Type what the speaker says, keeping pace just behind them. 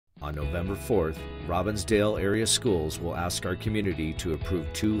On November 4th, Robbinsdale area schools will ask our community to approve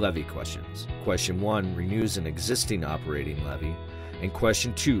 2 levy questions. Question 1 renews an existing operating levy, and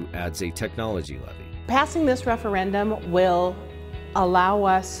Question 2 adds a technology levy. Passing this referendum will allow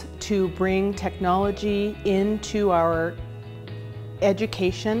us to bring technology into our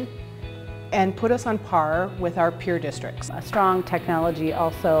education and put us on par with our peer districts. A strong technology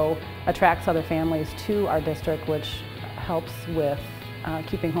also attracts other families to our district, which helps with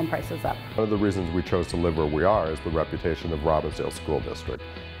keeping home prices up. One of the reasons we chose to live where we are is the reputation of Robbinsdale School District,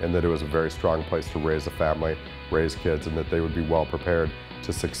 and that it was a very strong place to raise a family, raise kids, and that they would be well prepared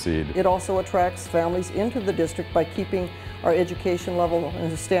to succeed. It also attracts families into the district by keeping our education level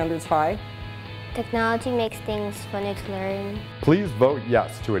and standards high. Technology makes things funner to learn. Please vote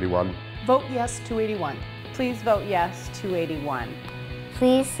yes, 281. Vote yes, 281. Please vote yes, 281.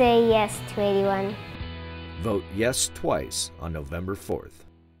 Please say yes, 281. Vote yes twice on November 4th.